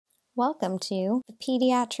Welcome to the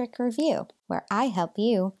Pediatric Review, where I help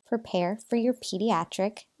you prepare for your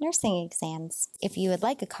pediatric nursing exams. If you would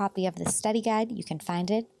like a copy of the study guide, you can find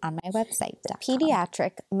it on my website.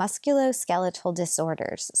 Pediatric musculoskeletal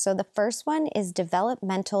disorders. So the first one is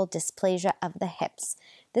developmental dysplasia of the hips.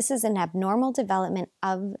 This is an abnormal development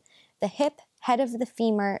of the hip, head of the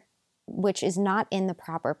femur, which is not in the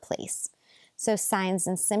proper place. So signs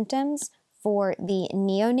and symptoms for the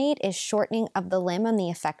neonate is shortening of the limb on the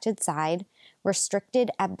affected side, restricted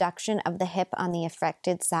abduction of the hip on the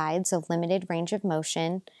affected side, so limited range of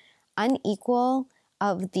motion, unequal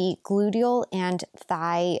of the gluteal and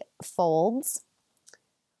thigh folds.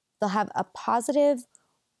 They'll have a positive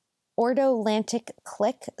ortholantic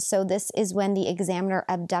click, so this is when the examiner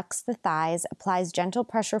abducts the thighs, applies gentle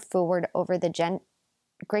pressure forward over the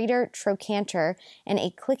greater trochanter, and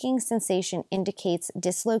a clicking sensation indicates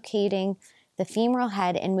dislocating the femoral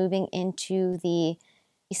head and moving into the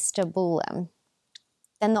acetabulum.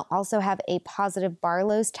 Then they'll also have a positive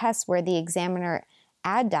Barlow's test where the examiner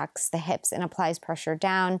adducts the hips and applies pressure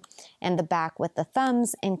down and the back with the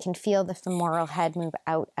thumbs and can feel the femoral head move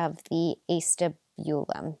out of the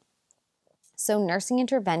acetabulum. So nursing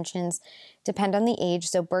interventions depend on the age.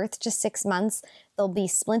 So birth to 6 months, there'll be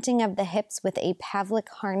splinting of the hips with a Pavlik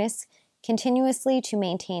harness continuously to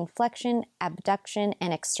maintain flexion, abduction,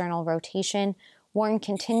 and external rotation, worn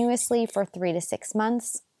continuously for 3 to 6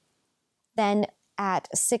 months. Then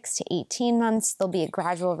at 6 to 18 months, there'll be a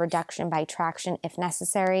gradual reduction by traction if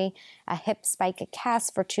necessary, a hip spica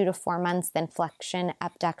cast for 2 to 4 months, then flexion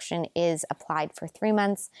abduction is applied for 3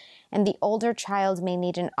 months, and the older child may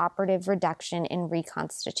need an operative reduction in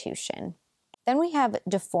reconstitution. Then we have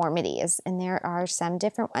deformities, and there are some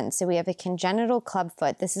different ones. So we have a congenital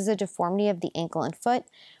clubfoot. This is a deformity of the ankle and foot.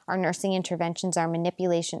 Our nursing interventions are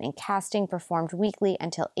manipulation and casting performed weekly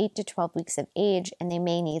until 8 to 12 weeks of age, and they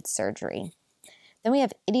may need surgery. Then we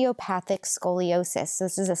have idiopathic scoliosis. So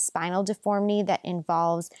this is a spinal deformity that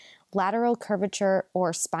involves lateral curvature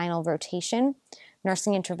or spinal rotation.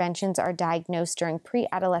 Nursing interventions are diagnosed during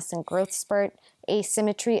pre-adolescent growth spurt,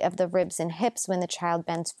 asymmetry of the ribs and hips when the child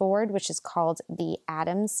bends forward, which is called the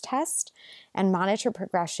Adams test, and monitor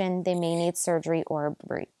progression. They may need surgery or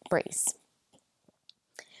a brace.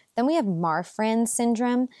 Then we have Marfan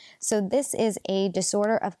syndrome. So this is a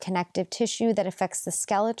disorder of connective tissue that affects the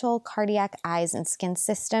skeletal, cardiac, eyes, and skin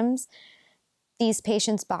systems. These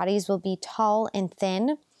patients' bodies will be tall and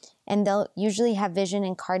thin, and they'll usually have vision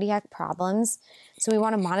and cardiac problems. So we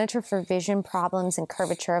want to monitor for vision problems and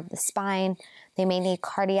curvature of the spine. They may need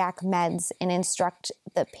cardiac meds and instruct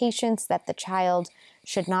the patients that the child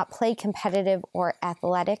should not play competitive or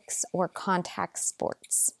athletics or contact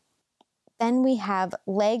sports. Then we have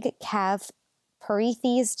leg calf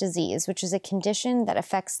parethes disease, which is a condition that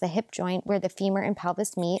affects the hip joint where the femur and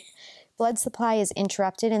pelvis meet. Blood supply is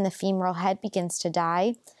interrupted and the femoral head begins to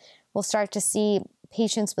die. We'll start to see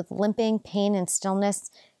patients with limping, pain, and stillness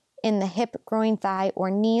in the hip, groin, thigh, or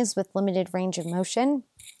knees with limited range of motion.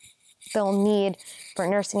 They'll need, for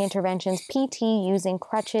nursing interventions, PT using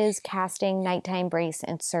crutches, casting, nighttime brace,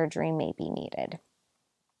 and surgery may be needed.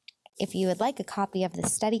 If you would like a copy of the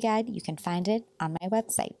study guide, you can find it on my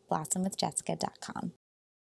website, blossomwithjessica.com.